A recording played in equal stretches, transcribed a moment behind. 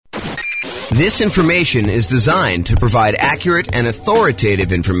This information is designed to provide accurate and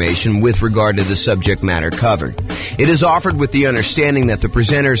authoritative information with regard to the subject matter covered. It is offered with the understanding that the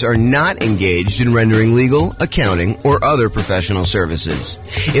presenters are not engaged in rendering legal, accounting, or other professional services.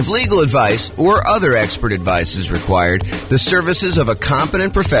 If legal advice or other expert advice is required, the services of a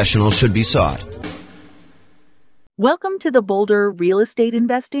competent professional should be sought. Welcome to the Boulder Real Estate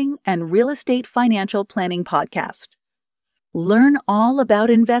Investing and Real Estate Financial Planning Podcast. Learn all about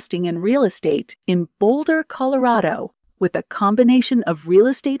investing in real estate in Boulder, Colorado, with a combination of real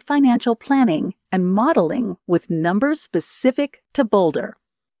estate financial planning and modeling with numbers specific to Boulder,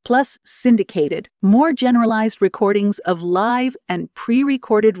 plus syndicated, more generalized recordings of live and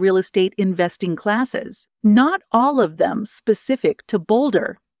pre-recorded real estate investing classes, not all of them specific to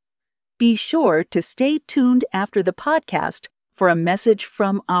Boulder. Be sure to stay tuned after the podcast for a message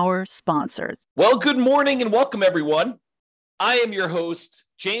from our sponsors. Well, good morning and welcome, everyone. I am your host,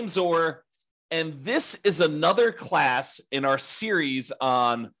 James Orr, and this is another class in our series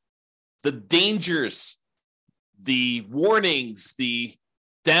on the dangers, the warnings, the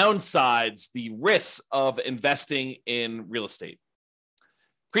downsides, the risks of investing in real estate.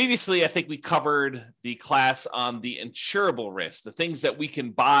 Previously, I think we covered the class on the insurable risk, the things that we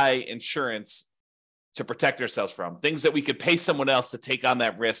can buy insurance to protect ourselves from, things that we could pay someone else to take on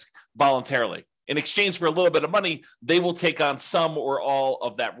that risk voluntarily. In exchange for a little bit of money, they will take on some or all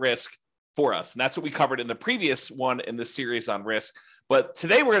of that risk for us. And that's what we covered in the previous one in this series on risk. But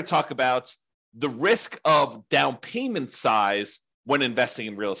today we're going to talk about the risk of down payment size when investing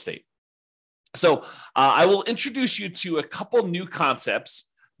in real estate. So I will introduce you to a couple new concepts.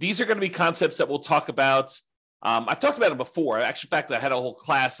 These are going to be concepts that we'll talk about. I've talked about them before. Actually, in fact, I had a whole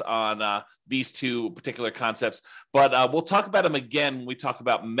class on these two particular concepts, but we'll talk about them again when we talk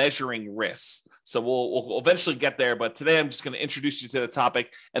about measuring risks. So we'll eventually get there, but today I'm just going to introduce you to the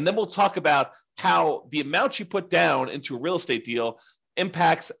topic, and then we'll talk about how the amount you put down into a real estate deal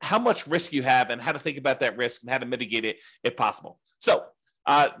impacts how much risk you have and how to think about that risk and how to mitigate it if possible. So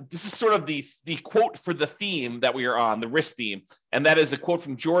this is sort of the quote for the theme that we are on, the risk theme, and that is a quote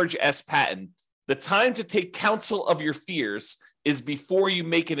from George S. Patton. The time to take counsel of your fears is before you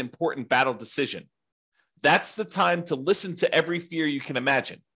make an important battle decision. That's the time to listen to every fear you can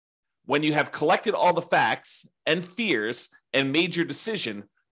imagine. When you have collected all the facts and fears and made your decision,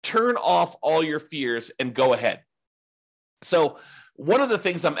 turn off all your fears and go ahead. So one of the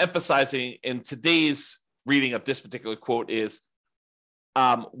things I'm emphasizing in today's reading of this particular quote is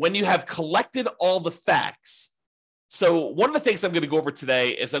when you have collected all the facts. So one of the things I'm going to go over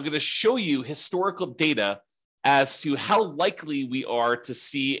today is I'm going to show you historical data as to how likely we are to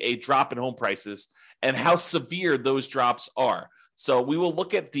see a drop in home prices and how severe those drops are. So we will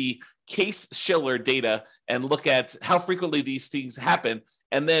look at the Case-Shiller data and look at how frequently these things happen.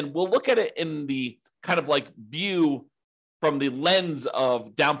 And then we'll look at it in the kind of like view from the lens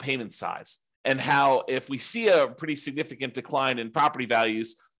of down payment size and how if we see a pretty significant decline in property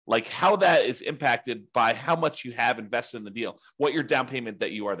values, like how that is impacted by how much you have invested in the deal, what your down payment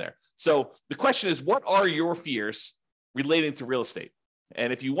that you are there. So the question is, what are your fears relating to real estate?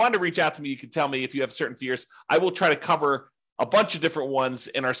 And if you want to reach out to me, you can tell me if you have certain fears. I will try to cover a bunch of different ones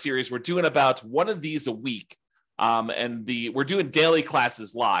in our series. We're doing about one of these a week. We're doing daily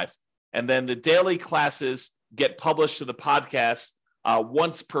classes live. And then the daily classes get published to the podcast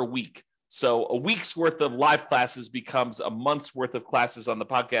once per week. So a week's worth of live classes becomes a month's worth of classes on the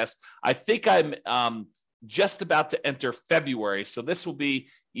podcast. I think I'm just about to enter February. So this will be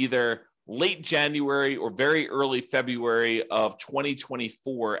either late January or very early February of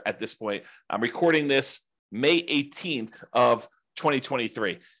 2024 at this point. I'm recording this May 18th of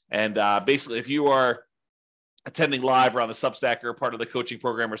 2023. And basically, if you are attending live or on the Substack or part of the coaching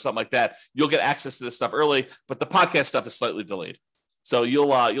program or something like that, you'll get access to this stuff early, but the podcast stuff is slightly delayed. So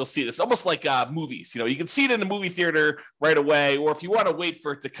you'll see this almost like movies. You can see it in the movie theater right away, or if you want to wait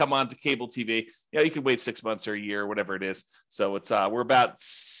for it to come on to cable TV, you can wait 6 months or a year, whatever it is. So it's we're about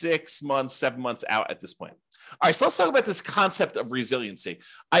 6 months, 7 months out at this point. All right, so let's talk about this concept of resiliency.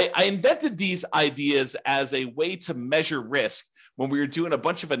 I invented these ideas as a way to measure risk when we were doing a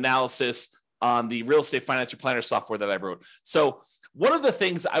bunch of analysis on the real estate financial planner software that I wrote. So one of the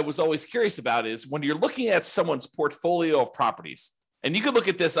things I was always curious about is when you're looking at someone's portfolio of properties, and you can look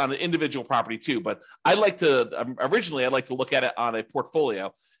at this on an individual property too, but I like to look at it on a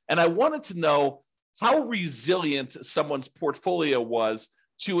portfolio. And I wanted to know how resilient someone's portfolio was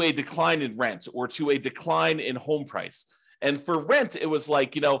to a decline in rent or to a decline in home price. And for rent, it was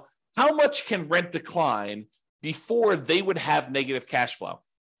like, how much can rent decline before they would have negative cash flow?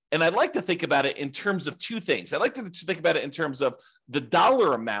 And I'd like to think about it in terms of two things. I'd like to think about it in terms of the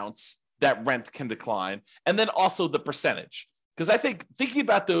dollar amounts that rent can decline, and then also the percentage. Because I think thinking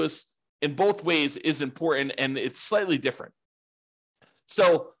about those in both ways is important, and it's slightly different.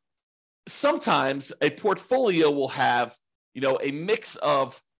 So sometimes a portfolio will have, a mix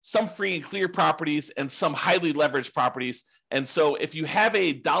of some free and clear properties and some highly leveraged properties. And so if you have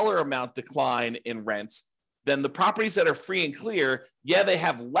a dollar amount decline in rent, then the properties that are free and clear, they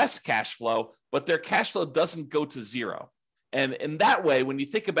have less cash flow, but their cash flow doesn't go to zero. And in that way, when you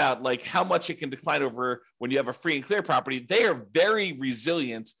think about like how much it can decline over when you have a free and clear property, they are very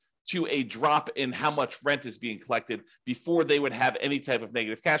resilient to a drop in how much rent is being collected before they would have any type of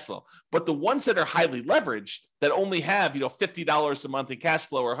negative cash flow. But the ones that are highly leveraged, that only have, $50 a month in cash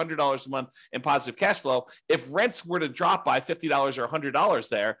flow or $100 a month in positive cash flow, if rents were to drop by $50 or $100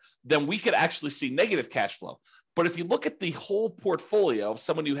 there, then we could actually see negative cash flow. But if you look at the whole portfolio of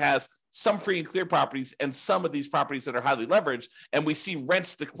someone who has some free and clear properties and some of these properties that are highly leveraged, and we see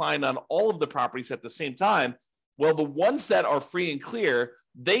rents decline on all of the properties at the same time, well, the ones that are free and clear,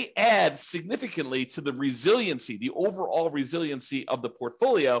 they add significantly to the resiliency, the overall resiliency of the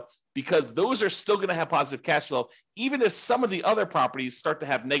portfolio, because those are still going to have positive cash flow, even if some of the other properties start to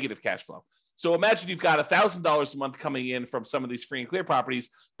have negative cash flow. So imagine you've got $1,000 a month coming in from some of these free and clear properties,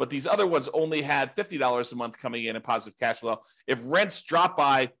 but these other ones only had $50 a month coming in positive cash flow. If rents drop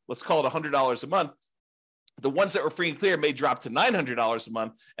by, let's call it $100 a month, the ones that were free and clear may drop to $900 a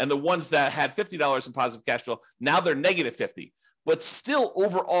month, and the ones that had $50 in positive cash flow, now they're negative 50. But still,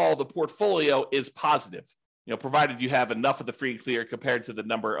 overall, the portfolio is positive, provided you have enough of the free and clear compared to the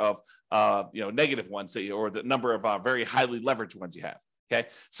number of, negative ones, or the number of very highly leveraged ones you have. Okay,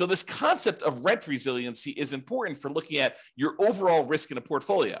 so this concept of rent resiliency is important for looking at your overall risk in a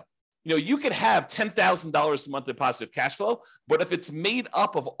portfolio. You could have $10,000 a month in positive cash flow, but if it's made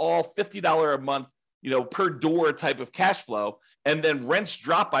up of all $50 a month, per door type of cash flow, and then rents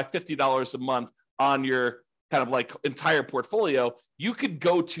drop by $50 a month on your kind of like entire portfolio, you could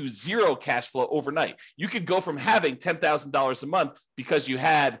go to zero cash flow overnight. You could go from having $10,000 a month because you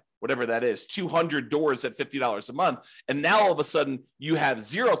had whatever that is, 200 doors at $50 a month. And now all of a sudden you have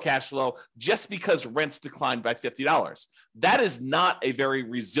zero cash flow just because rents declined by $50. That is not a very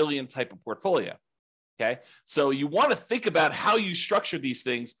resilient type of portfolio. Okay. So you want to think about how you structure these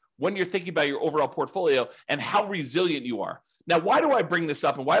things when you're thinking about your overall portfolio and how resilient you are. Now, why do I bring this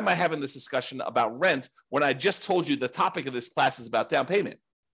up and why am I having this discussion about rent when I just told you the topic of this class is about down payment?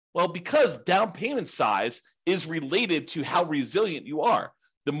 Well, because down payment size is related to how resilient you are.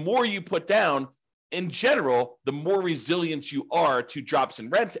 The more you put down, in general, the more resilient you are to drops in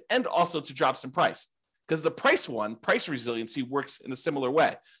rent and also to drops in price. Because the price resiliency works in a similar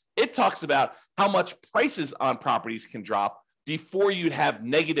way. It talks about how much prices on properties can drop before you'd have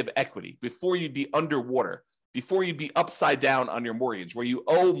negative equity, before you'd be underwater, before you'd be upside down on your mortgage, where you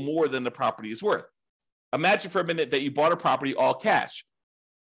owe more than the property is worth. Imagine for a minute that you bought a property all cash.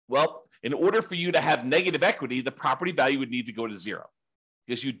 Well, in order for you to have negative equity, the property value would need to go to zero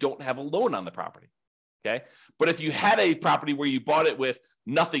because you don't have a loan on the property. Okay. But if you had a property where you bought it with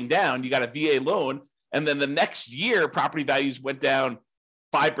nothing down, you got a VA loan, and then the next year property values went down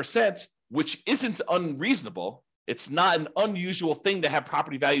 5%, which isn't unreasonable. It's not an unusual thing to have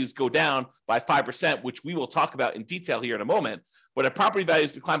property values go down by 5%, which we will talk about in detail here in a moment. But if property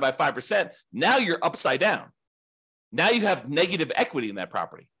values decline by 5%, now you're upside down. Now you have negative equity in that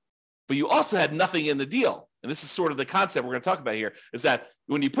property, but you also had nothing in the deal. And this is sort of the concept we're going to talk about here, is that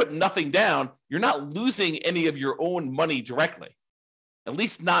when you put nothing down, you're not losing any of your own money directly, at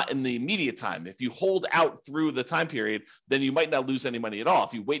least not in the immediate time. If you hold out through the time period, then you might not lose any money at all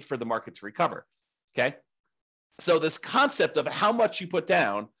if you wait for the market to recover. Okay. So this concept of how much you put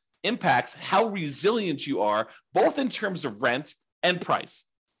down impacts how resilient you are, both in terms of rent and price.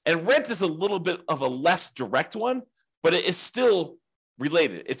 And rent is a little bit of a less direct one, but it is still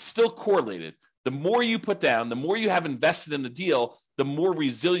related. It's still correlated. The more you put down, the more you have invested in the deal, the more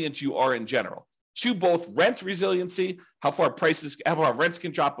resilient you are in general. To both rent resiliency, how far rents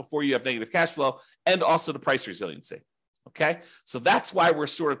can drop before you have negative cash flow, and also the price resiliency. Okay, so that's why we're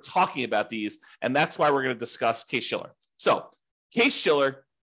sort of talking about these, and that's why we're going to discuss Case-Shiller. So Case-Shiller,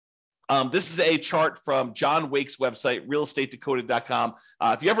 this is a chart from John Wake's website, realestateDecoded.com.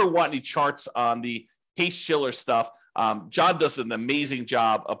 If you ever want any charts on the Case-Shiller stuff, John does an amazing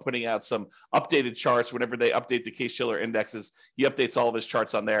job of putting out some updated charts whenever they update the Case-Shiller indexes. He updates all of his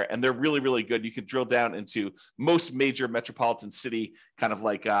charts on there, and they're really, really good. You could drill down into most major metropolitan city, kind of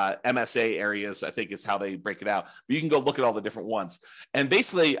like MSA areas, I think is how they break it out. But you can go look at all the different ones. And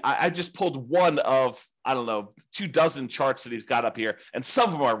basically, I just pulled one of, I don't know, 24 charts that he's got up here. And some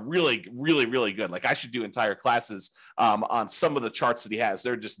of them are really, really, really good. Like I should do entire classes on some of the charts that he has.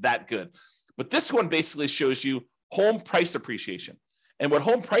 They're just that good. But this one basically shows you home price appreciation. And what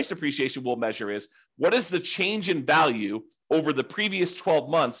home price appreciation will measure is what is the change in value over the previous 12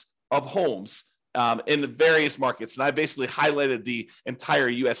 months of homes in the various markets. And I basically highlighted the entire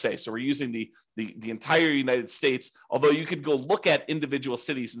USA. So we're using the entire United States, although you could go look at individual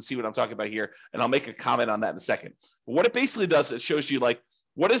cities and see what I'm talking about here. And I'll make a comment on that in a second. But what it basically does, it shows you like,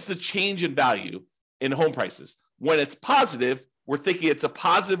 what is the change in value in home prices? When it's positive, we're thinking it's a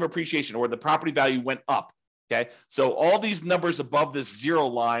positive appreciation or the property value went up. Okay. So all these numbers above this zero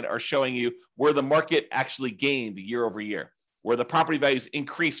line are showing you where the market actually gained year over year, where the property values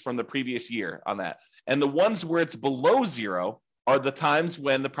increased from the previous year on that. And the ones where it's below zero are the times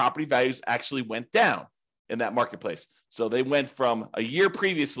when the property values actually went down in that marketplace. So they went from a year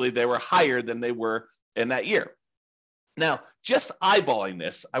previously, they were higher than they were in that year. Now, just eyeballing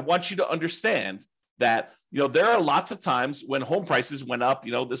this, I want you to understand that, there are lots of times when home prices went up,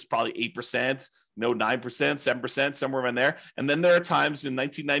 this is probably 8%, 9%, 7%, somewhere in there. And then there are times in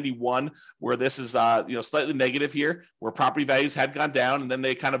 1991 where this is, slightly negative here, where property values had gone down and then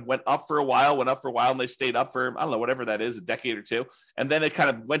they kind of went up for a while, and they stayed up for, I don't know, whatever that is, a decade or two. And then it kind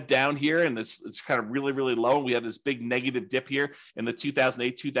of went down here and it's kind of really, really low. And we had this big negative dip here in the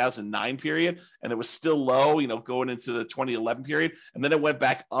 2008, 2009 period. And it was still low, going into the 2011 period. And then it went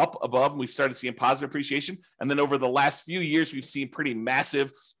back up above and we started seeing positive appreciation. And then over the last few years, we've seen pretty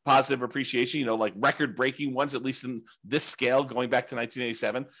massive positive appreciation, like record-breaking ones, at least in this scale, going back to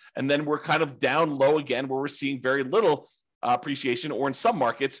 1987. And then we're kind of down low again, where we're seeing very little appreciation, or in some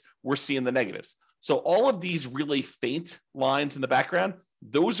markets, we're seeing the negatives. So all of these really faint lines in the background,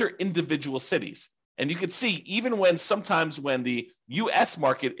 those are individual cities. And you can see, even when the U.S.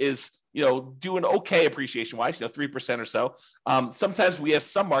 market is, doing okay appreciation-wise, 3% or so, sometimes we have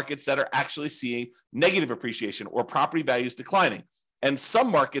some markets that are actually seeing negative appreciation or property values declining. And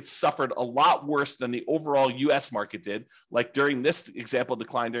some markets suffered a lot worse than the overall U.S. market did. Like during this example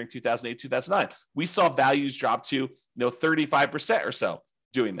decline during 2008, 2009, we saw values drop to 35% or so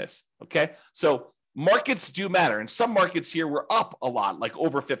doing this. Okay, so markets do matter, and some markets here were up a lot, like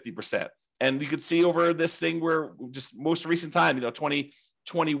over 50%. And you could see over this thing where just most recent time,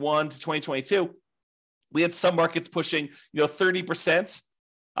 2021 to 2022, we had some markets pushing 30%.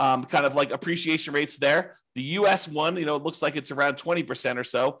 Kind of like appreciation rates there. The U.S. one, it looks like it's around 20% or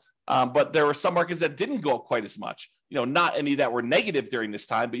so. But there were some markets that didn't go up quite as much. Not any that were negative during this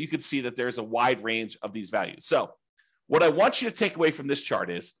time, but you could see that there's a wide range of these values. So what I want you to take away from this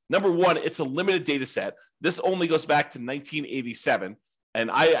chart is, number one, it's a limited data set. This only goes back to 1987. And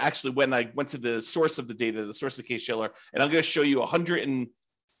I actually, when I went to the source of the data, the source of Case-Shiller, and I'm going to show you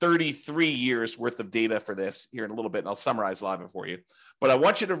 133 years worth of data for this here in a little bit, and I'll summarize a lot of it for you. But I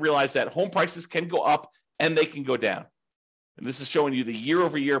want you to realize that home prices can go up and they can go down. And this is showing you the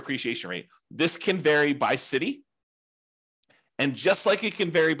year-over-year appreciation rate. This can vary by city. And just like it can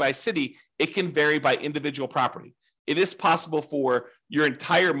vary by city, it can vary by individual property. It is possible for your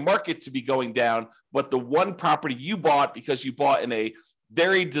entire market to be going down, but the one property you bought because you bought in a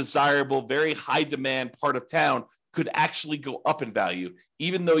very desirable, very high demand part of town could actually go up in value,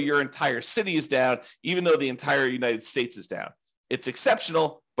 even though your entire city is down, even though the entire United States is down. It's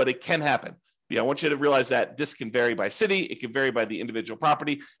exceptional, but it can happen. I want you to realize that this can vary by city, it can vary by the individual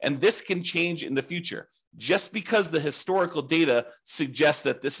property, and this can change in the future. Just because the historical data suggests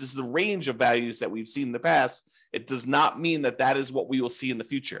that this is the range of values that we've seen in the past, it does not mean that that is what we will see in the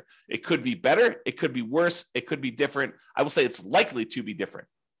future. It could be better, it could be worse, it could be different. I will say it's likely to be different.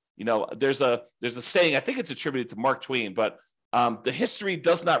 There's a saying, I think it's attributed to Mark Twain, but the history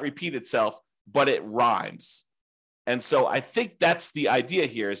does not repeat itself, but it rhymes. And so I think that's the idea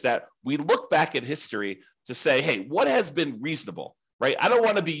here, is that we look back at history to say, hey, what has been reasonable, right? I don't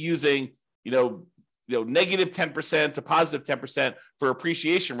want to be using, negative 10% to positive 10% for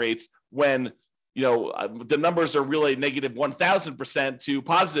appreciation rates when, the numbers are really negative 1,000% to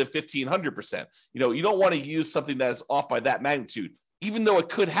positive 1,500%. You don't want to use something that is off by that magnitude. Even though it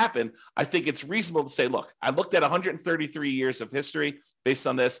could happen, I think it's reasonable to say, look, I looked at 133 years of history based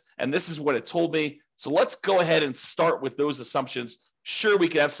on this, and this is what it told me. So let's go ahead and start with those assumptions. Sure, we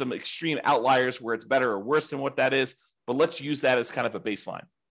could have some extreme outliers where it's better or worse than what that is, but let's use that as kind of a baseline.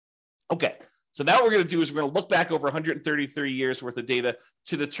 Okay, So now what we're going to do is we're going to look back over 133 years worth of data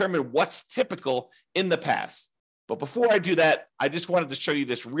to determine what's typical in the past. But before I do that, I just wanted to show you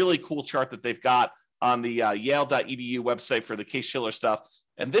this really cool chart that they've got on the Yale.edu website for the Case-Shiller stuff.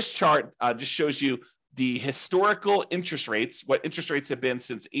 And this chart just shows you the historical interest rates, what interest rates have been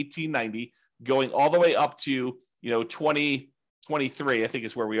since 1890, going all the way up to 2023, I think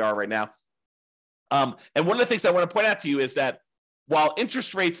is where we are right now. And one of the things I want to point out to you is that while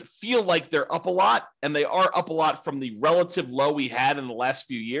interest rates feel like they're up a lot, and they are up a lot from the relative low we had in the last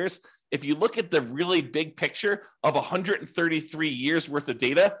few years, if you look at the really big picture of 133 years worth of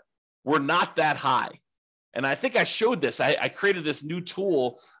data, we're not that high. And I think I showed this. I created this new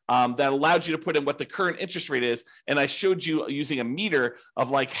tool that allowed you to put in what the current interest rate is. And I showed you using a meter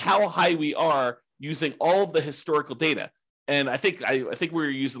of like how high we are using all of the historical data. And I think we were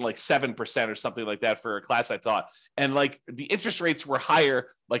using like 7% or something like that for a class I taught. And like the interest rates were higher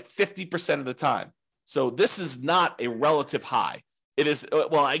like 50% of the time. So this is not a relative high. It is,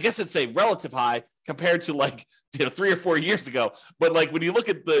 well, I guess it's a relative high compared to like 3 or 4 years ago. But like when you look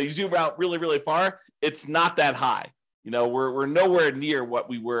at you zoom out really, really far, it's not that high. We're nowhere near what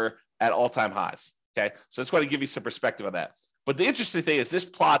we were at all-time highs. Okay. So I just want to give you some perspective on that. But the interesting thing is this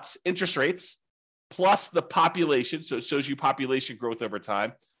plots interest rates plus the population. So it shows you population growth over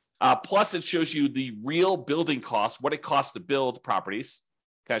time. Plus it shows you the real building costs, what it costs to build properties.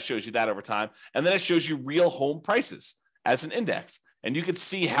 Kind of shows you that over time. And then it shows you real home prices as an index. And you can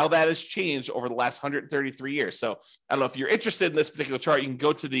see how that has changed over the last 133 years. So I don't know if you're interested in this particular chart, you can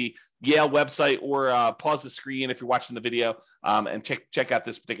go to the Yale website or pause the screen if you're watching the video and check out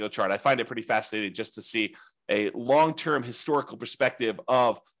this particular chart. I find it pretty fascinating just to see a long-term historical perspective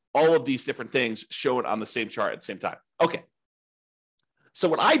of all of these different things shown on the same chart at the same time. Okay. So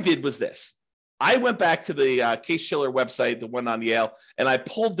what I did was this. I went back to the Case-Shiller website, the one on Yale, and I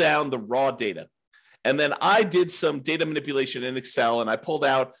pulled down the raw data. And then I did some data manipulation in Excel, and I pulled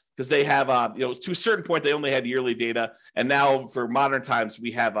out, because they have, to a certain point, they only had yearly data. And now for modern times,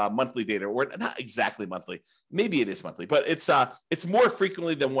 we have monthly data, or not exactly monthly. Maybe it is monthly, but it's more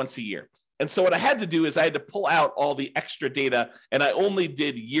frequently than once a year. And so what I had to do is I had to pull out all the extra data, and I only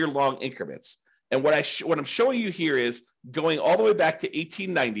did year-long increments. And what I'm showing you here is going all the way back to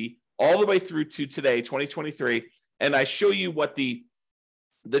 1890, all the way through to today, 2023, and I show you what the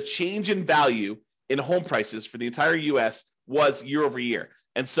change in value in home prices for the entire U.S. was year over year.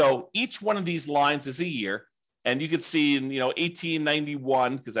 And so each one of these lines is a year. And you can see in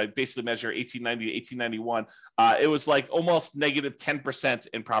 1891, because I basically measure 1890 to 1891, it was like almost negative 10%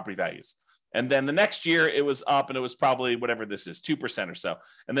 in property values. And then the next year it was up, and it was probably whatever this is, 2% or so.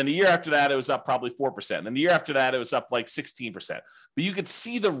 And then the year after that, it was up probably 4%. And then the year after that, it was up like 16%. But you could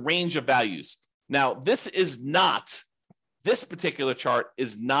see the range of values. Now, this particular chart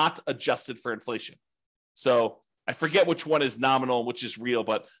is not adjusted for inflation. So I forget which one is nominal and which is real,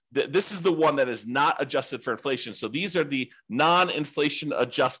 but this is the one that is not adjusted for inflation. So these are the non-inflation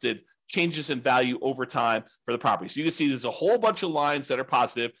adjusted changes in value over time for the property. So you can see there's a whole bunch of lines that are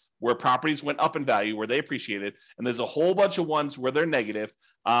positive where properties went up in value, where they appreciated, and there's a whole bunch of ones where they're negative,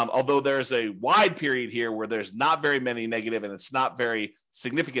 although there's a wide period here where there's not very many negative, and it's not very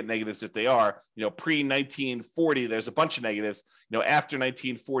significant negatives if they are. Pre-1940, there's a bunch of negatives. After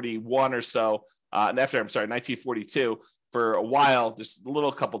 1941 or so, and after, 1942, for a while, there's a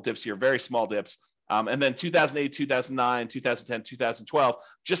little couple dips here, very small dips. And then 2008, 2009, 2010, 2012,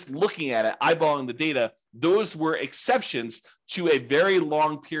 just looking at it, eyeballing the data, those were exceptions to a very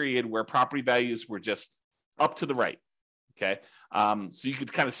long period where property values were just up to the right. Okay. So you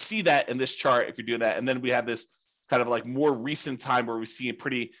could kind of see that in this chart if you're doing that. And then we have this kind of like more recent time where we see a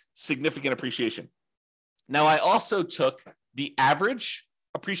pretty significant appreciation. Now, I also took the average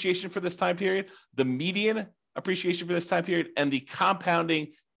appreciation for this time period, the median appreciation for this time period, and the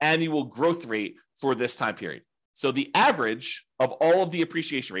compounding annual growth rate for this time period. So the average of all of the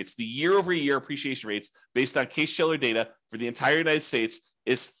appreciation rates, the year over year appreciation rates based on Case-Shiller data for the entire United States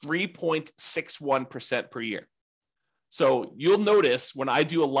is 3.61% per year. So you'll notice when I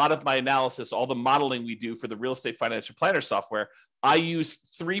do a lot of my analysis, all the modeling we do for the real estate financial planner software, I use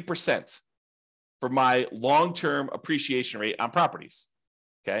 3% for my long-term appreciation rate on properties.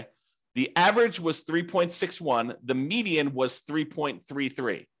 Okay. The average was 3.61. The median was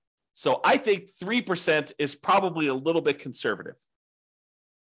 3.33. So I think 3% is probably a little bit conservative.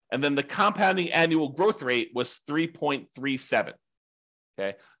 And then the compounding annual growth rate was 3.37.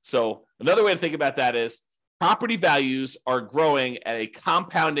 Okay. So another way to think about that is property values are growing at a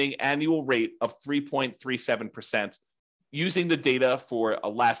compounding annual rate of 3.37% using the data for the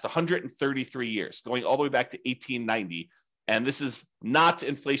last 133 years, going all the way back to 1890. And this is not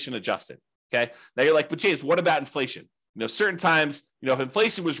inflation adjusted. Okay. Now you're like, but James, what about inflation? Certain times, if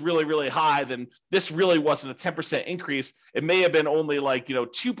inflation was really, really high, then this really wasn't a 10% increase. It may have been only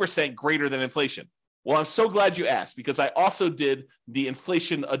 2% greater than inflation. Well, I'm so glad you asked, because I also did the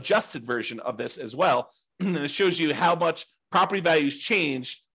inflation adjusted version of this as well. And it shows you how much property values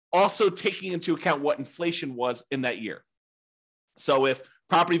changed, also taking into account what inflation was in that year. So if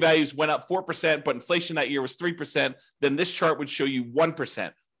property values went up 4%, but inflation that year was 3%, then this chart would show you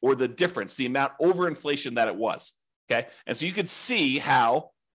 1%, or the difference, the amount over inflation that it was. Okay. And so you could see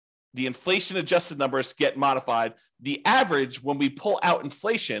how the inflation adjusted numbers get modified. The average when we pull out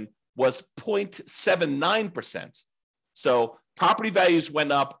inflation was 0.79%. So property values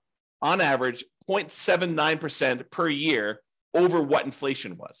went up on average 0.79% per year over what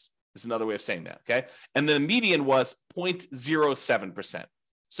inflation was. Is another way of saying that. Okay. And the median was 0.07%.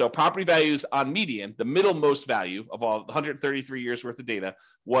 So property values on median, the middlemost value of all 133 years worth of data,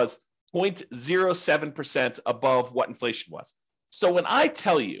 was 0.07% above what inflation was. So when I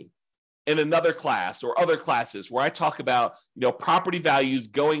tell you in another class or other classes where I talk about, property values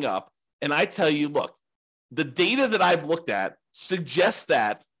going up, and I tell you, look, the data that I've looked at suggests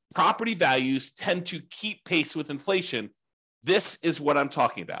that property values tend to keep pace with inflation, this is what I'm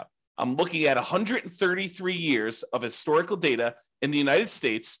talking about. I'm looking at 133 years of historical data in the United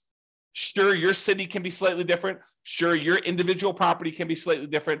States. Sure, your city can be slightly different. Sure, your individual property can be slightly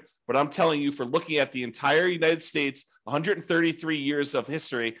different. But I'm telling you, for looking at the entire United States, 133 years of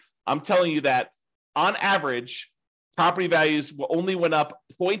history, I'm telling you that on average, property values only went up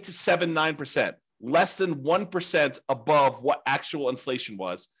 0.79%, less than 1% above what actual inflation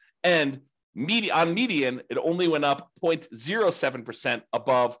was. And on median, it only went up 0.07%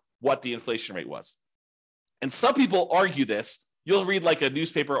 above what the inflation rate was. And some people argue this. You'll read like a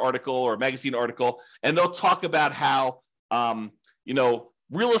newspaper article or a magazine article, and they'll talk about how,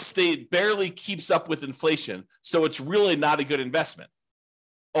 real estate barely keeps up with inflation, so it's really not a good investment.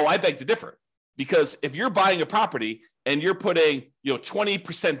 Oh, I beg to differ, because if you're buying a property and you're putting,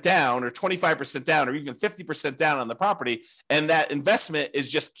 20% down or 25% down or even 50% down on the property, and that investment is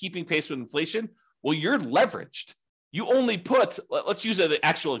just keeping pace with inflation, well, you're leveraged. You only put, let's use an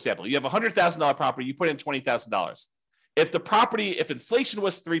actual example. You have a $100,000 property, you put in $20,000. If inflation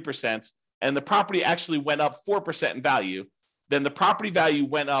was 3% and the property actually went up 4% in value, then the property value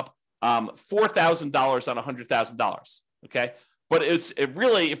went up $4,000 on $100,000. Okay. But it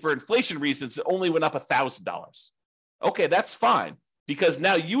really, for inflation reasons, it only went up $1,000. Okay. That's fine, because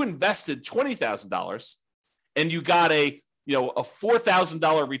now you invested $20,000 and you got a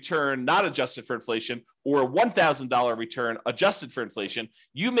 $4,000 return, not adjusted for inflation, or a $1,000 return adjusted for inflation.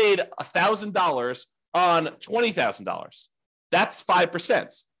 You made $1,000 on $20,000. That's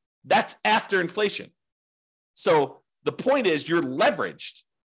 5%. That's after inflation. So the point is, you're leveraged.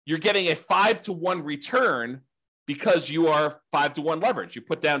 You're getting a 5-to-1 return because you are 5-to-1 leverage. You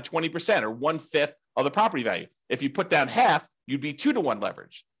put down 20% or 1/5 of the property value. If you put down half, you'd be 2-to-1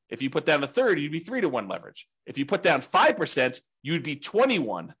 leverage. If you put down a third, you'd be 3-to-1 leverage. If you put down 5%, you'd be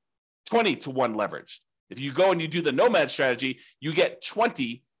 20-to-1 leveraged. If you go and you do the nomad strategy, you get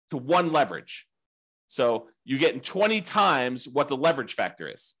 20-to-1 leverage. So you're getting 20 times what the leverage factor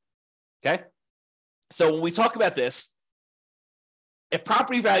is. Okay. So when we talk about this, if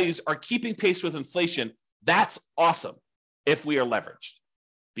property values are keeping pace with inflation, that's awesome if we are leveraged,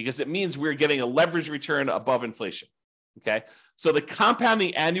 because it means we're getting a leverage return above inflation. Okay. So the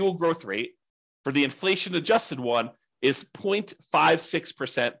compounding annual growth rate for the inflation adjusted one is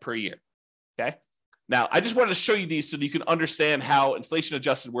 0.56% per year. Okay. Now, I just wanted to show you these so that you can understand how inflation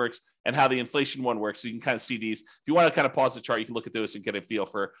adjusted works and how the inflation one works. So you can kind of see these. If you want to kind of pause the chart, you can look at those and get a feel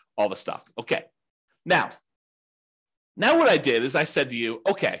for all the stuff. Okay. Now what I did is I said to you,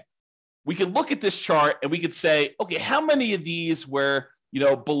 okay, we can look at this chart and we could say, okay, how many of these were,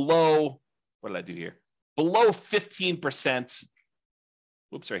 below, what did I do here? Below 15%.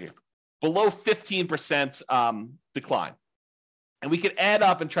 Whoops, right here. Below 15% decline. And we could add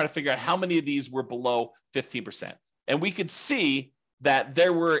up and try to figure out how many of these were below 15%. And we could see that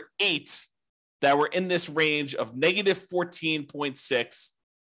there were 8 that were in this range of negative 14.6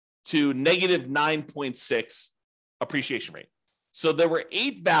 to negative 9.6 appreciation rate. So there were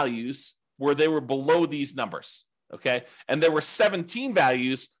 8 values where they were below these numbers. Okay. And there were 17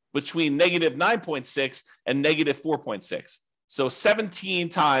 values between negative 9.6 and negative 4.6. So 17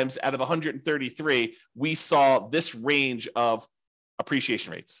 times out of 133, we saw this range of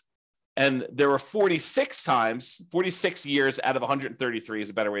appreciation rates. And there were 46 years out of 133 is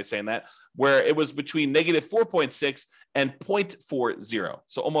a better way of saying that, where it was between negative 4.6 and 0.40.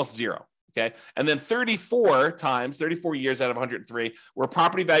 So almost zero. Okay. And then 34 years out of 103, where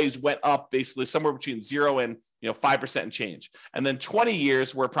property values went up basically somewhere between 0 and 5% and change. And then 20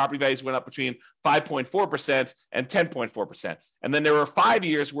 years where property values went up between 5.4% and 10.4%. And then there were 5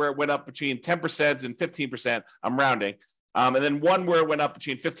 years where it went up between 10% and 15%. I'm rounding. And then one where it went up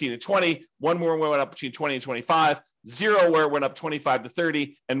between 15 and 20, one where it went up between 20 and 25, 0 where it went up 25 to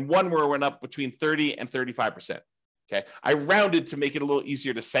 30, and one where it went up between 30 and 35%. Okay. I rounded to make it a little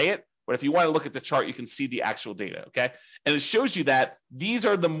easier to say it. But if you want to look at the chart, you can see the actual data, okay? And it shows you that these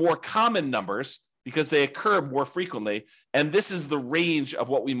are the more common numbers because they occur more frequently. And this is the range of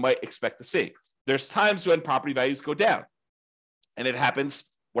what we might expect to see. There's times when property values go down. And it happens,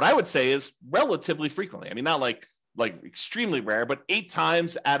 what I would say is relatively frequently. I mean, not like extremely rare, but 8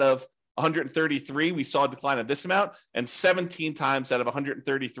 times out of 133, we saw a decline of this amount, and 17 times out of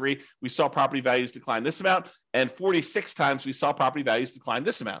 133, we saw property values decline this amount, and 46 times we saw property values decline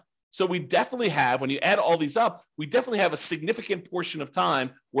this amount. So we definitely have, when you add all these up, we definitely have a significant portion of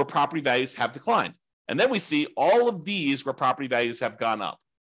time where property values have declined. And then we see all of these where property values have gone up.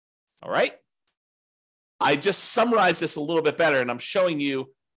 All right. I just summarized this a little bit better, and I'm showing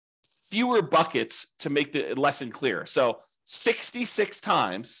you fewer buckets to make the lesson clear. So 66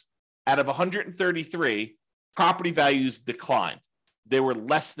 times out of 133, property values declined. They were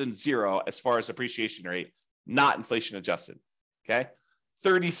less than 0 as far as appreciation rate, not inflation adjusted. Okay.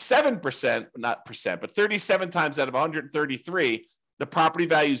 37%, not percent, but 37 times out of 133, the property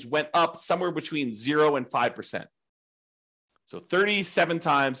values went up somewhere between 0 and 5%. So 37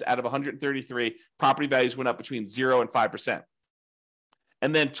 times out of 133, property values went up between 0 and 5%.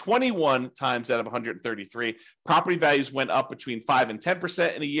 And then 21 times out of 133, property values went up between 5 and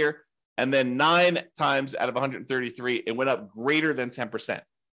 10% in a year. And then 9 times out of 133, it went up greater than 10%.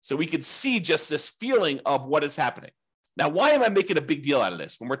 So we could see just this feeling of what is happening. Now, why am I making a big deal out of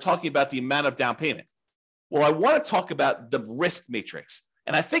this when we're talking about the amount of down payment? Well, I want to talk about the risk matrix.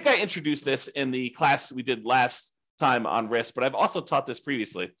 And I think I introduced this in the class we did last time on risk, but I've also taught this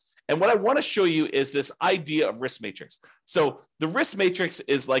previously. And what I want to show you is this idea of risk matrix. So the risk matrix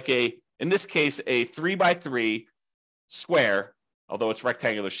is like in this case, a 3x3 square, although it's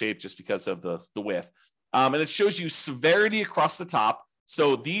rectangular shape just because of the width. And it shows you severity across the top.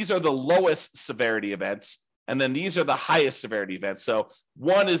 So these are the lowest severity events. And then these are the highest severity events. So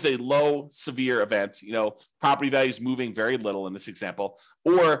 1 is a low severe event, property values moving very little in this example,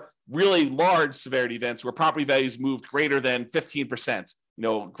 or really large severity events where property values moved greater than 15%,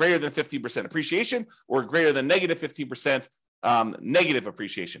 greater than 15% appreciation or greater than negative 15% negative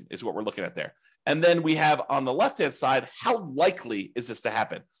appreciation is what we're looking at there. And then we have on the left-hand side, how likely is this to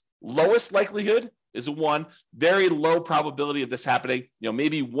happen? Lowest likelihood is a 1, very low probability of this happening,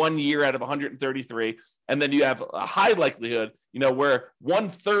 maybe 1 year out of 133. And then you have a high likelihood, where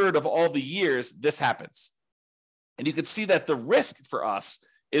 1/3 of all the years this happens. And you can see that the risk for us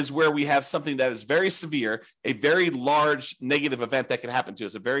is where we have something that is very severe, a very large negative event that can happen to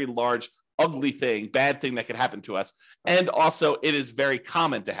us, a very large, ugly thing, bad thing that can happen to us. And also it is very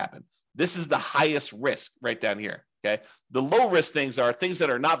common to happen. This is the highest risk right down here. Okay. The low risk things are things that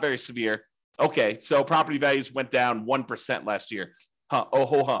are not very severe. Okay, so property values went down 1% last year. Oh,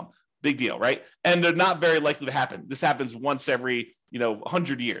 ho hum. Big deal, right? And they're not very likely to happen. This happens once every,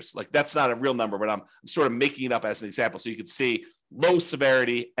 100 years. Like that's not a real number, but I'm sort of making it up as an example. So you can see low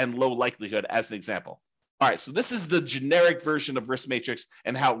severity and low likelihood as an example. All right, so this is the generic version of risk matrix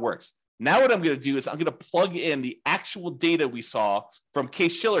and how it works. Now what I'm going to do is I'm going to plug in the actual data we saw from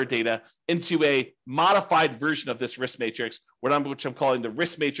Case-Shiller data into a modified version of this risk matrix, which I'm calling the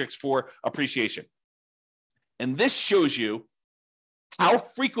risk matrix for appreciation. And this shows you how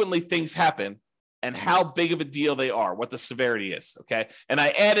frequently things happen and how big of a deal they are, what the severity is, okay? And I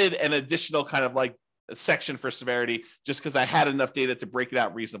added an additional kind of like a section for severity just because I had enough data to break it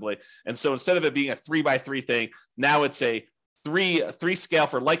out reasonably. And so instead of it being a 3x3 thing, now it's a three scale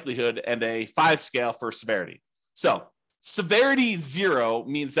for likelihood and a 5 scale for severity. So severity 0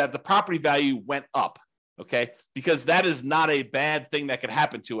 means that the property value went up, okay? Because that is not a bad thing that could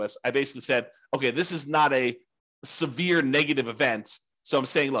happen to us. I basically said, okay, this is not a severe negative event. So I'm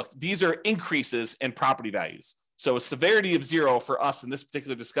saying, look, these are increases in property values. So a severity of 0 for us in this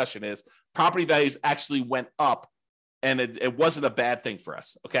particular discussion is property values actually went up and it wasn't a bad thing for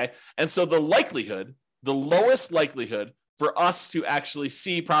us, okay? And so the likelihood, the lowest likelihood for us to actually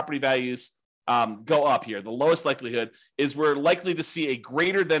see property values go up here, the lowest likelihood is we're likely to see a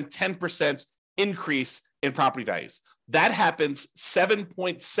greater than 10% increase in property values. That happens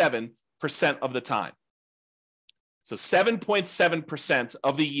 7.7% of the time. So 7.7%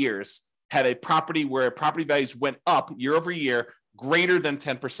 of the years had a property where property values went up year over year greater than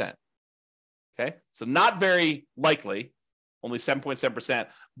 10%. Okay, so not very likely, only 7.7%,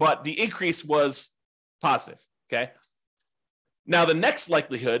 but the increase was positive. Okay, now the next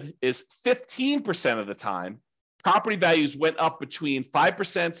likelihood is 15% of the time, property values went up between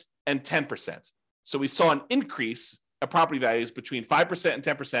 5% and 10%. So we saw an increase of property values between 5% and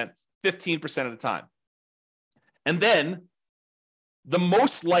 10%, 15% of the time. And then the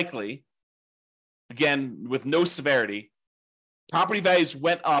most likely, again, with no severity, property values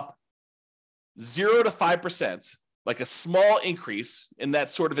went up 0 to 5%, like a small increase in that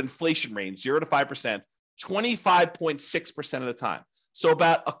sort of inflation range, 0 to 5%, 25.6% of the time. So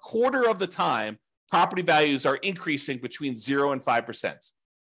about a quarter of the time, property values are increasing between 0 and 5%.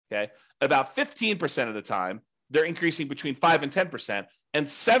 Okay. About 15% of the time, they're increasing between 5 and 10%, and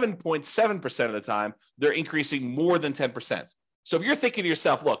 7.7% of the time, they're increasing more than 10%. So if you're thinking to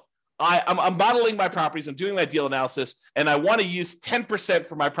yourself, look, I'm modeling my properties, I'm doing my deal analysis, and I want to use 10%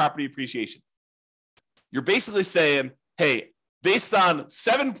 for my property appreciation. You're basically saying, hey, based on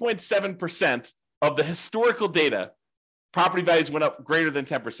 7.7% of the historical data, property values went up greater than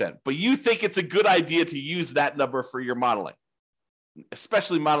 10%. But you think it's a good idea to use that number for your modeling,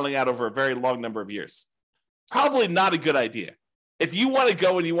 especially modeling out over a very long number of years. Probably not a good idea. If you want to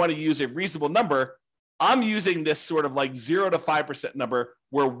go and you want to use a reasonable number, I'm using this sort of like 0 to 5% number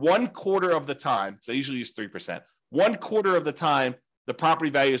where 1/4 of the time, so I usually use 3%, 1/4 of the time, the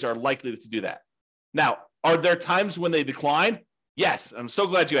property values are likely to do that. Now, are there times when they decline? Yes, I'm so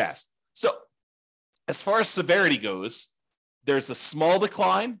glad you asked. So as far as severity goes, there's a small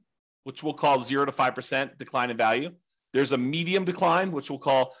decline, which we'll call 0 to 5% decline in value. There's a medium decline, which we'll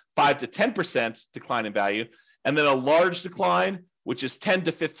call 5 to 10% decline in value. And then a large decline, which is 10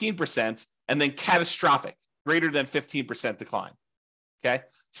 to 15%, and then catastrophic, greater than 15% decline. Okay.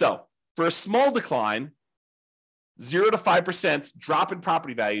 So for a small decline, 0 to 5% drop in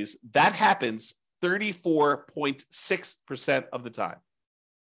property values, that happens 34.6% of the time.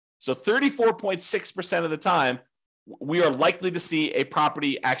 So 34.6% of the time, we are likely to see a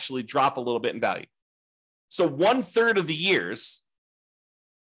property actually drop a little bit in value. So 1/3 of the years,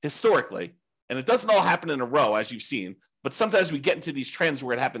 historically, and it doesn't all happen in a row, as you've seen, but sometimes we get into these trends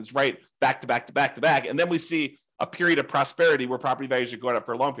where it happens right back to back to back to back, and then we see a period of prosperity where property values are going up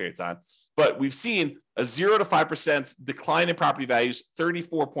for a long period of time. But we've seen a 0 to 5% decline in property values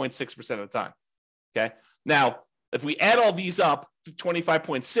 34.6% of the time. Okay. Now, if we add all these up,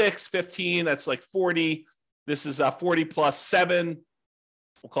 25.6, 15, that's like 40. This is 40 plus 7.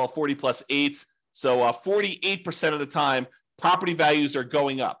 We'll call it 40 plus 8. So 48% of the time, property values are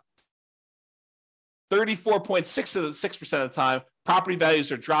going up. 34.6% of the time, property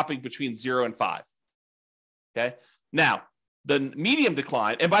values are dropping between 0 and 5. Okay. Now, the medium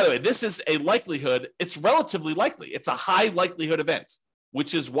decline, and by the way, this is a likelihood. It's relatively likely. It's a high likelihood event,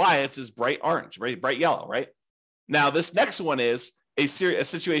 which is why it's this bright orange, right? Bright yellow, right? Now, this next one is a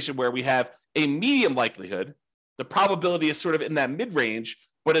situation where we have a medium likelihood. The probability is sort of in that mid-range,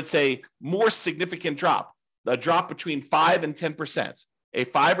 but it's a more significant drop, a drop between 5 and 10%. A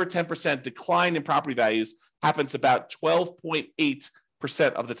 5 or 10% decline in property values happens about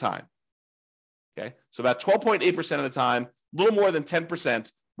 12.8% of the time. Okay, so about 12.8% of the time, a little more than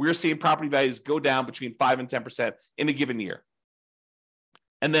 10%, we're seeing property values go down between 5 and 10% in a given year.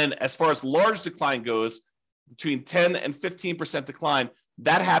 And then as far as large decline goes, between 10 and 15% decline,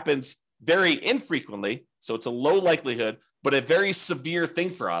 that happens very infrequently. So it's a low likelihood, but a very severe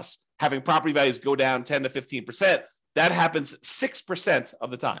thing for us, having property values go down 10 to 15%. That happens 6% of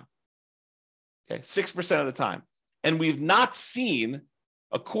the time. Okay, 6% of the time. And we've not seen,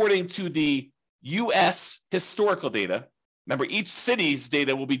 according to the US historical data, remember, each city's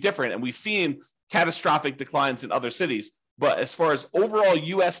data will be different, and we've seen catastrophic declines in other cities. But as far as overall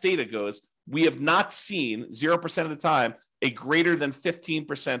US data goes, we have not seen 0% of the time a greater than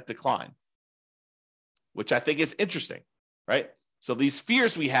 15% decline, which I think is interesting, right? So these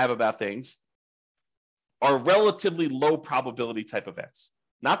fears we have about things are relatively low probability type events.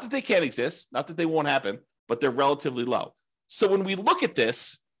 Not that they can't exist, not that they won't happen, but they're relatively low. So when we look at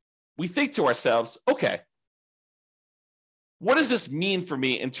this, we think to ourselves, okay, what does this mean for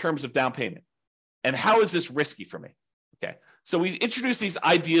me in terms of down payment? And how is this risky for me? Okay, so we introduce these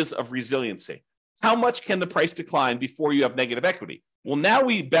ideas of resiliency. How much can the price decline before you have negative equity? Well, now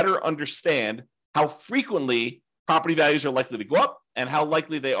we better understand how frequently property values are likely to go up and how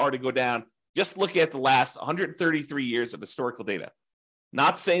likely they are to go down. Just look at the last 133 years of historical data.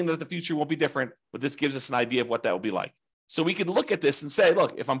 Not saying that the future won't be different, but this gives us an idea of what that will be like. So we could look at this and say,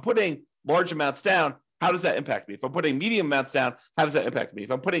 look, if I'm putting large amounts down, how does that impact me? If I'm putting medium amounts down, how does that impact me?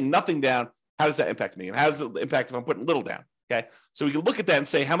 If I'm putting nothing down, how does that impact me? And how does it impact if I'm putting little down? Okay, so we can look at that and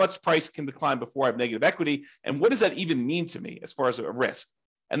say how much price can decline before I have negative equity, and what does that even mean to me as far as a risk?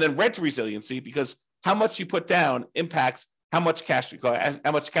 And then rent resiliency, because how much you put down impacts how much cash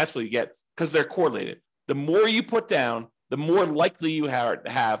flow you get, because they're correlated. The more you put down, the more likely you are to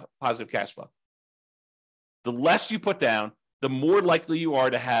have positive cash flow. The less you put down, the more likely you are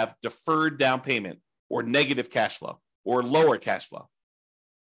to have deferred down payment or negative cash flow or lower cash flow.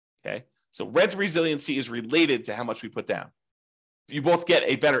 Okay, so rent resiliency is related to how much we put down. You both get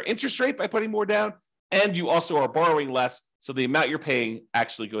a better interest rate by putting more down, and you also are borrowing less, so the amount you're paying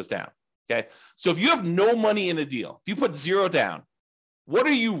actually goes down. Okay, so if you have no money in a deal, if you put zero down, what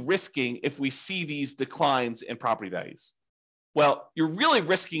are you risking if we see these declines in property values? Well, you're really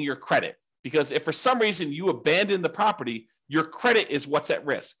risking your credit, because if for some reason you abandon the property, your credit is what's at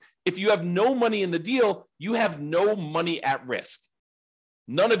risk. If you have no money in the deal, you have no money at risk.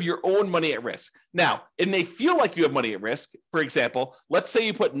 None of your own money at risk. Now, it may feel like you have money at risk. For example, let's say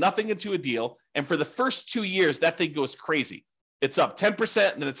you put nothing into a deal, and for the first 2 years, that thing goes crazy. It's up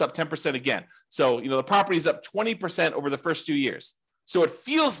 10%, and then it's up 10% again. So, the property is up 20% over the first 2 years. So it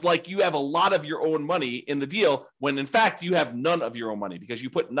feels like you have a lot of your own money in the deal, when in fact you have none of your own money because you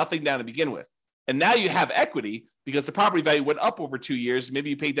put nothing down to begin with. And now you have equity because the property value went up over 2 years. Maybe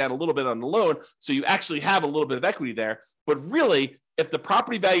you paid down a little bit on the loan, so you actually have a little bit of equity there. But really, if the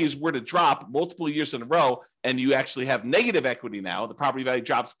property values were to drop multiple years in a row and you actually have negative equity now, the property value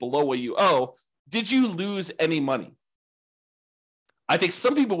drops below what you owe, did you lose any money? I think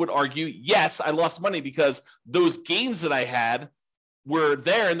some people would argue, yes, I lost money because those gains that I had were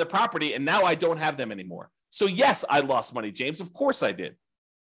there in the property and now I don't have them anymore. So yes, I lost money, James. Of course I did.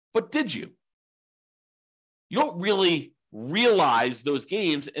 But did you? You don't really realize those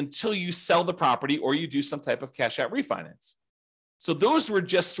gains until you sell the property or you do some type of cash out refinance. So those were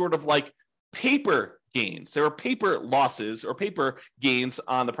just sort of like paper gains. There were paper losses or paper gains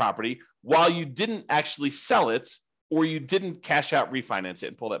on the property while you didn't actually sell it or you didn't cash out refinance it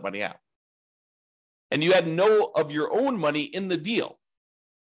and pull that money out. And you had no of your own money in the deal.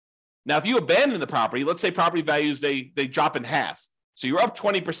 Now, if you abandon the property, let's say property values, they drop in half. So you're up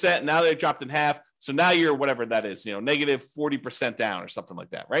 20%, now they dropped in half. So now you're whatever that is, negative 40% down or something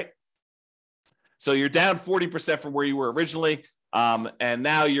like that, right? So you're down 40% from where you were originally. And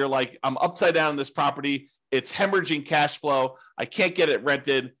now you're like, I'm upside down in this property. It's hemorrhaging cash flow. I can't get it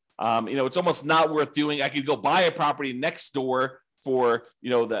rented. It's almost not worth doing. I could go buy a property next door for,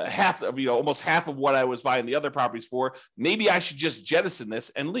 the half of, almost half of what I was buying the other properties for. Maybe I should just jettison this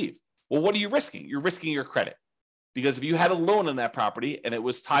and leave. Well, what are you risking? You're risking your credit. Because if you had a loan on that property and it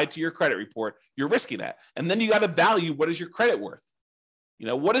was tied to your credit report, you're risking that. And then you got to value, what is your credit worth?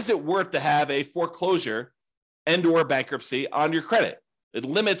 What is it worth to have a foreclosure and or bankruptcy on your credit? It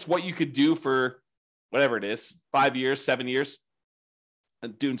limits what you could do for whatever it is, 5 years, 7 years,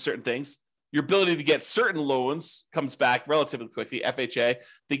 and doing certain things. Your ability to get certain loans comes back relatively quickly. FHA, I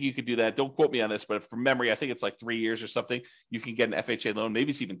think you could do that. Don't quote me on this, but from memory, I think it's like 3 years or something. You can get an FHA loan.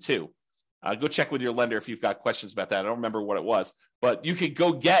 Maybe it's even 2. Go check with your lender if you've got questions about that. I don't remember what it was, but you could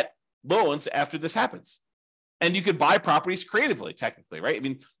go get loans after this happens. And you could buy properties creatively, technically, right? I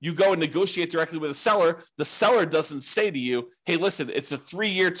mean, you go and negotiate directly with a seller. The seller doesn't say to you, hey, listen, it's a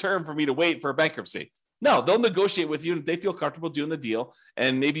 3-year term for me to wait for a bankruptcy. No, they'll negotiate with you and they feel comfortable doing the deal.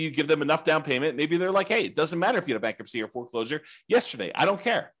 And maybe you give them enough down payment. Maybe they're like, hey, it doesn't matter if you had a bankruptcy or foreclosure yesterday. I don't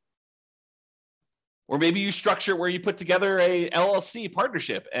care. Or maybe you structure where you put together a LLC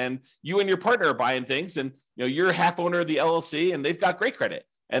partnership and you and your partner are buying things and you're a half owner of the LLC and they've got great credit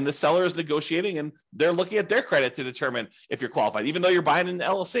and the seller is negotiating and they're looking at their credit to determine if you're qualified, even though you're buying an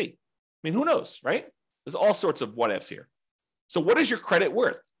LLC. I mean, who knows, right? There's all sorts of what ifs here. So what is your credit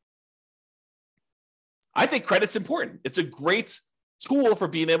worth? I think credit's important. It's a great tool for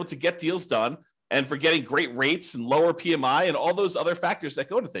being able to get deals done and for getting great rates and lower PMI and all those other factors that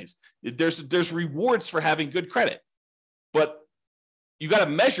go into things. There's rewards for having good credit, but you got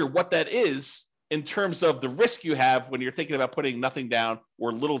to measure what that is in terms of the risk you have when you're thinking about putting nothing down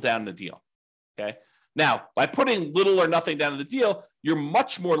or little down in the deal. Okay. Now, by putting little or nothing down in the deal, you're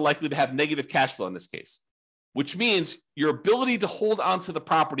much more likely to have negative cash flow in this case, which means your ability to hold onto the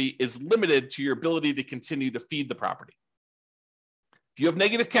property is limited to your ability to continue to feed the property. If you have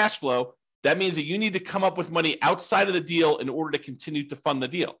negative cash flow, that means that you need to come up with money outside of the deal in order to continue to fund the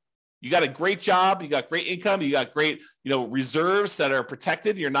deal. You got a great job, you got great income, you got great, reserves that are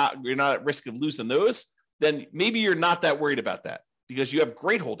protected. You're not at risk of losing those. Then maybe you're not that worried about that because you have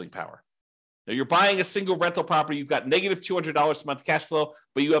great holding power. Now you're buying a single rental property. You've got negative $200 a month cash flow,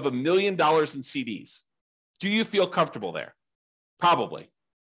 but you have $1 million in CDs. Do you feel comfortable there? Probably.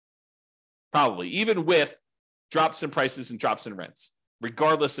 Even with drops in prices and drops in rents,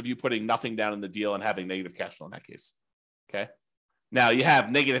 regardless of you putting nothing down in the deal and having negative cash flow in that case. Okay. Now you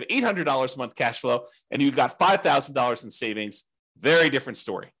have negative $800 a month cash flow and you've got $5,000 in savings. Very different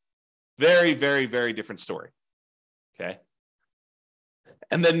story. Very, very, very different story. Okay.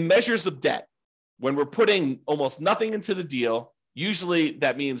 And then measures of debt. When we're putting almost nothing into the deal, usually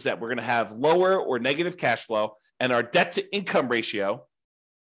that means that we're going to have lower or negative cash flow, and our debt to income ratio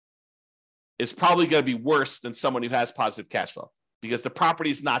is probably going to be worse than someone who has positive cash flow because the property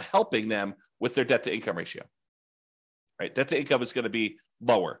is not helping them with their debt to income ratio. Right? Debt to income is going to be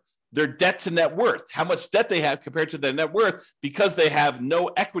lower. Their debt to net worth, how much debt they have compared to their net worth, because they have no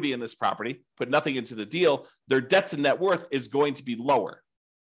equity in this property, put nothing into the deal, their debt to net worth is going to be lower.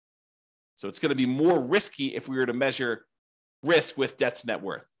 So it's going to be more risky if we were to measure risk with debt to net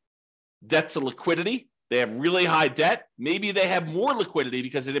worth. Debt to liquidity, they have really high debt. Maybe they have more liquidity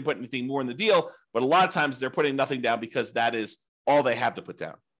because they didn't put anything more in the deal, but a lot of times they're putting nothing down because that is all they have to put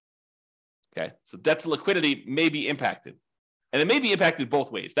down. Okay, so debt to liquidity may be impacted. And it may be impacted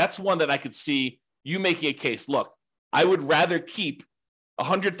both ways. That's one that I could see you making a case. Look, I would rather keep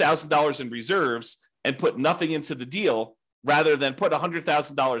 $100,000 in reserves and put nothing into the deal rather than put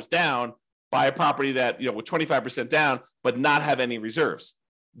 $100,000 down, buy a property that, with 25% down, but not have any reserves.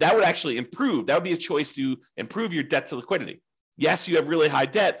 That would actually improve. That would be a choice to improve your debt to liquidity. Yes, you have really high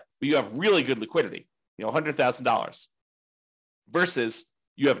debt, but you have really good liquidity, $100,000 versus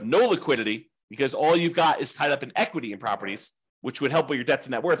you have no liquidity because all you've got is tied up in equity in properties, which would help with your debt to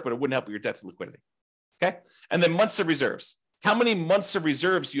net worth, but it wouldn't help with your debt to liquidity. Okay. And then months of reserves. How many months of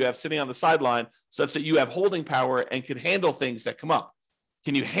reserves do you have sitting on the sideline such that you have holding power and can handle things that come up?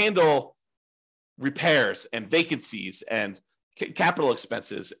 Can you handle repairs and vacancies and capital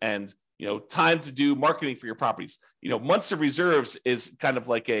expenses and, time to do marketing for your properties? Months of reserves is kind of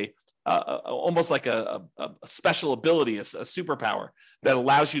like almost like a special ability, a superpower that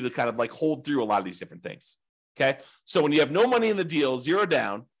allows you to kind of like hold through a lot of these different things. Okay. So when you have no money in the deal, zero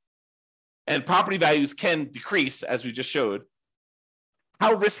down, and property values can decrease, as we just showed,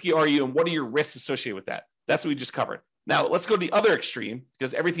 how risky are you and what are your risks associated with that? That's what we just covered. Now let's go to the other extreme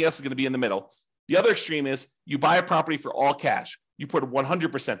because everything else is going to be in the middle. The other extreme is you buy a property for all cash. You put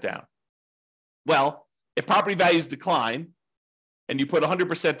 100% down. Well, if property values decline and you put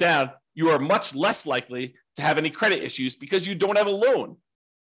 100% down, you are much less likely to have any credit issues because you don't have a loan,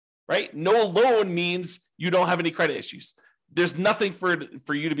 right? No loan means you don't have any credit issues. There's nothing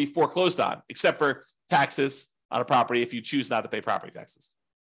for you to be foreclosed on except for taxes on a property if you choose not to pay property taxes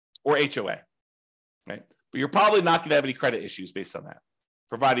or HOA, right? But you're probably not going to have any credit issues based on that,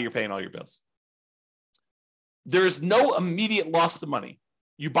 provided you're paying all your bills. There's no immediate loss of money.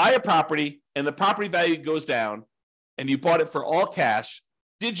 You buy a property and the property value goes down and you bought it for all cash.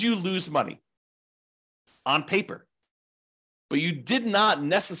 Did you lose money? On paper. But you did not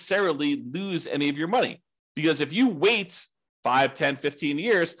necessarily lose any of your money because if you wait 5, 10, 15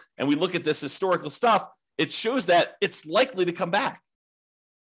 years and we look at this historical stuff, it shows that it's likely to come back.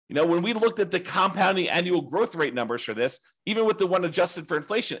 When we looked at the compounding annual growth rate numbers for this, even with the one adjusted for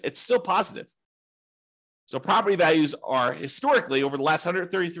inflation, it's still positive. So property values are historically, over the last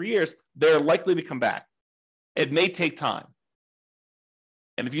 133 years, they're likely to come back. It may take time.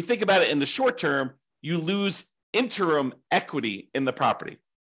 And if you think about it in the short term, you lose interim equity in the property.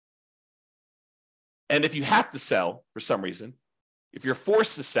 And if you have to sell for some reason, if you're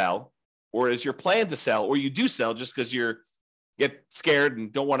forced to sell, or is your plan to sell, or you do sell just because you get scared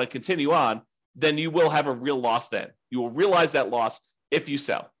and don't want to continue on, then you will have a real loss then. You will realize that loss if you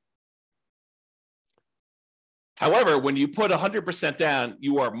sell. However, when you put 100% down,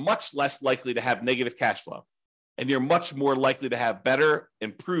 you are much less likely to have negative cash flow, and you're much more likely to have better,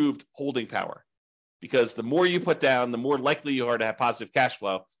 improved holding power. Because the more you put down, the more likely you are to have positive cash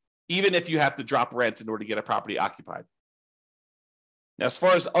flow, even if you have to drop rent in order to get a property occupied. Now, as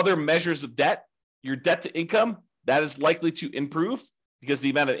far as other measures of debt, your debt to income, that is likely to improve because the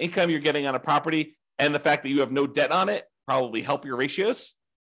amount of income you're getting on a property and the fact that you have no debt on it probably help your ratios.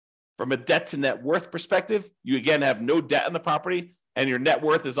 From a debt to net worth perspective, you again have no debt on the property and your net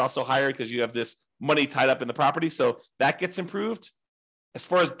worth is also higher because you have this money tied up in the property. So that gets improved. As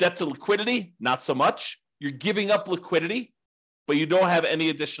far as debt to liquidity, not so much. You're giving up liquidity, but you don't have any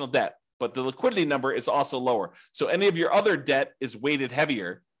additional debt. But the liquidity number is also lower. So any of your other debt is weighted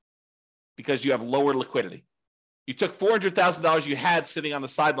heavier because you have lower liquidity. You took $400,000 you had sitting on the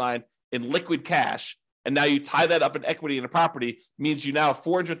sideline in liquid cash, and now you tie that up in equity in a property, means you now have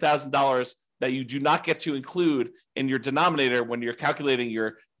 $400,000 that you do not get to include in your denominator when you're calculating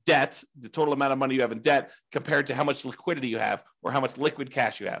your debt, the total amount of money you have in debt, compared to how much liquidity you have or how much liquid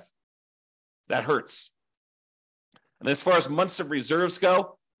cash you have. That hurts. And as far as months of reserves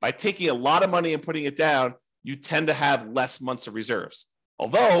go, by taking a lot of money and putting it down, you tend to have less months of reserves.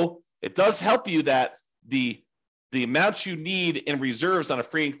 Although it does help you that the amount you need in reserves on a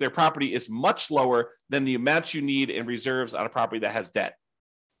free and clear property is much lower than the amount you need in reserves on a property that has debt.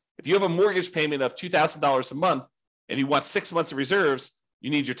 If you have a mortgage payment of $2,000 a month and you want 6 months of reserves, you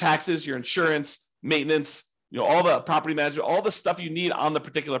need your taxes, your insurance, maintenance, all the property management, all the stuff you need on the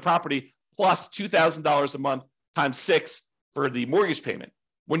particular property, plus $2,000 a month times 6 for the mortgage payment.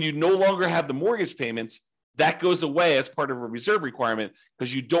 When you no longer have the mortgage payments, that goes away as part of a reserve requirement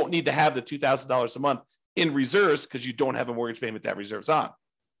because you don't need to have the $2,000 a month in reserves because you don't have a mortgage payment to have reserves on.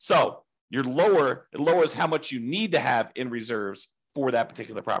 So it lowers how much you need to have in reserves for that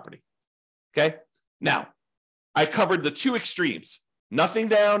particular property. Okay. Now, I covered the two extremes, nothing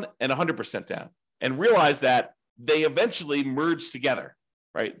down and 100% down, and realized that they eventually merge together,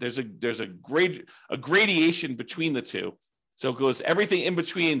 right? There's a gradation between the two. So it goes everything in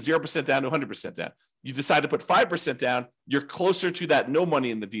between 0% down to 100% down. You decide to put 5% down, you're closer to that no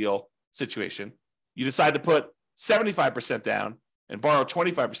money in the deal situation. You decide to put 75% down and borrow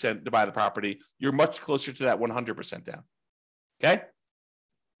 25% to buy the property, you're much closer to that 100% down. Okay?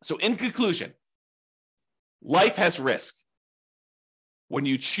 So in conclusion, life has risk. When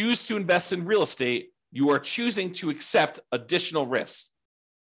you choose to invest in real estate, you are choosing to accept additional risks.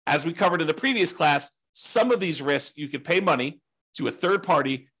 As we covered in the previous class, some of these risks you could pay money to a third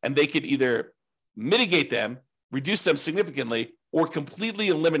party and they could either mitigate them, reduce them significantly, or completely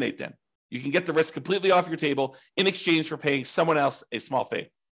eliminate them. You can get the risk completely off your table in exchange for paying someone else a small fee.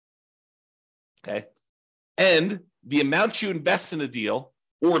 Okay. And the amount you invest in a deal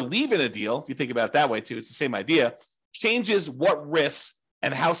or leave in a deal, if you think about it that way too, it's the same idea, changes what risks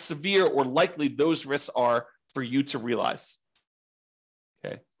and how severe or likely those risks are for you to realize.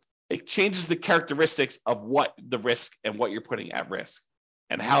 Okay. It changes the characteristics of what the risk and what you're putting at risk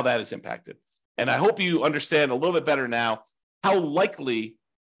and how that is impacted. And I hope you understand a little bit better now how likely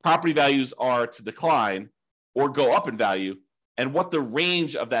property values are to decline or go up in value and what the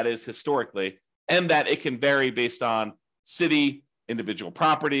range of that is historically, and that it can vary based on city, individual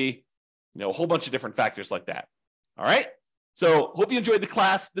property, a whole bunch of different factors like that. All right. So hope you enjoyed the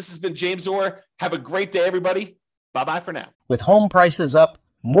class. This has been James Orr. Have a great day, everybody. Bye-bye for now. With home prices up,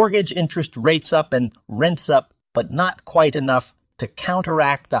 mortgage interest rates up, and rents up, but not quite enough to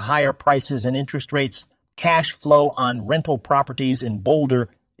counteract the higher prices and interest rates, cash flow on rental properties in Boulder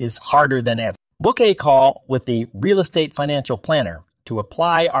is harder than ever. Book a call with the Real Estate Financial Planner to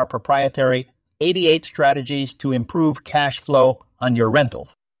apply our proprietary 88 strategies to improve cash flow on your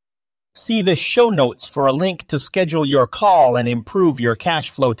rentals. See the show notes for a link to schedule your call and improve your cash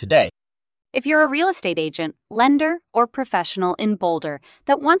flow today. If you're a real estate agent, lender, or professional in Boulder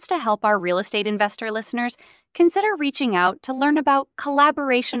that wants to help our real estate investor listeners, consider reaching out to learn about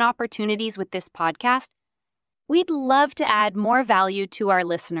collaboration opportunities with this podcast. We'd love to add more value to our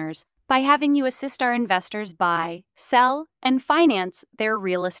listeners by having you assist our investors buy, sell, and finance their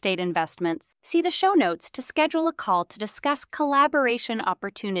real estate investments. See the show notes to schedule a call to discuss collaboration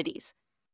opportunities.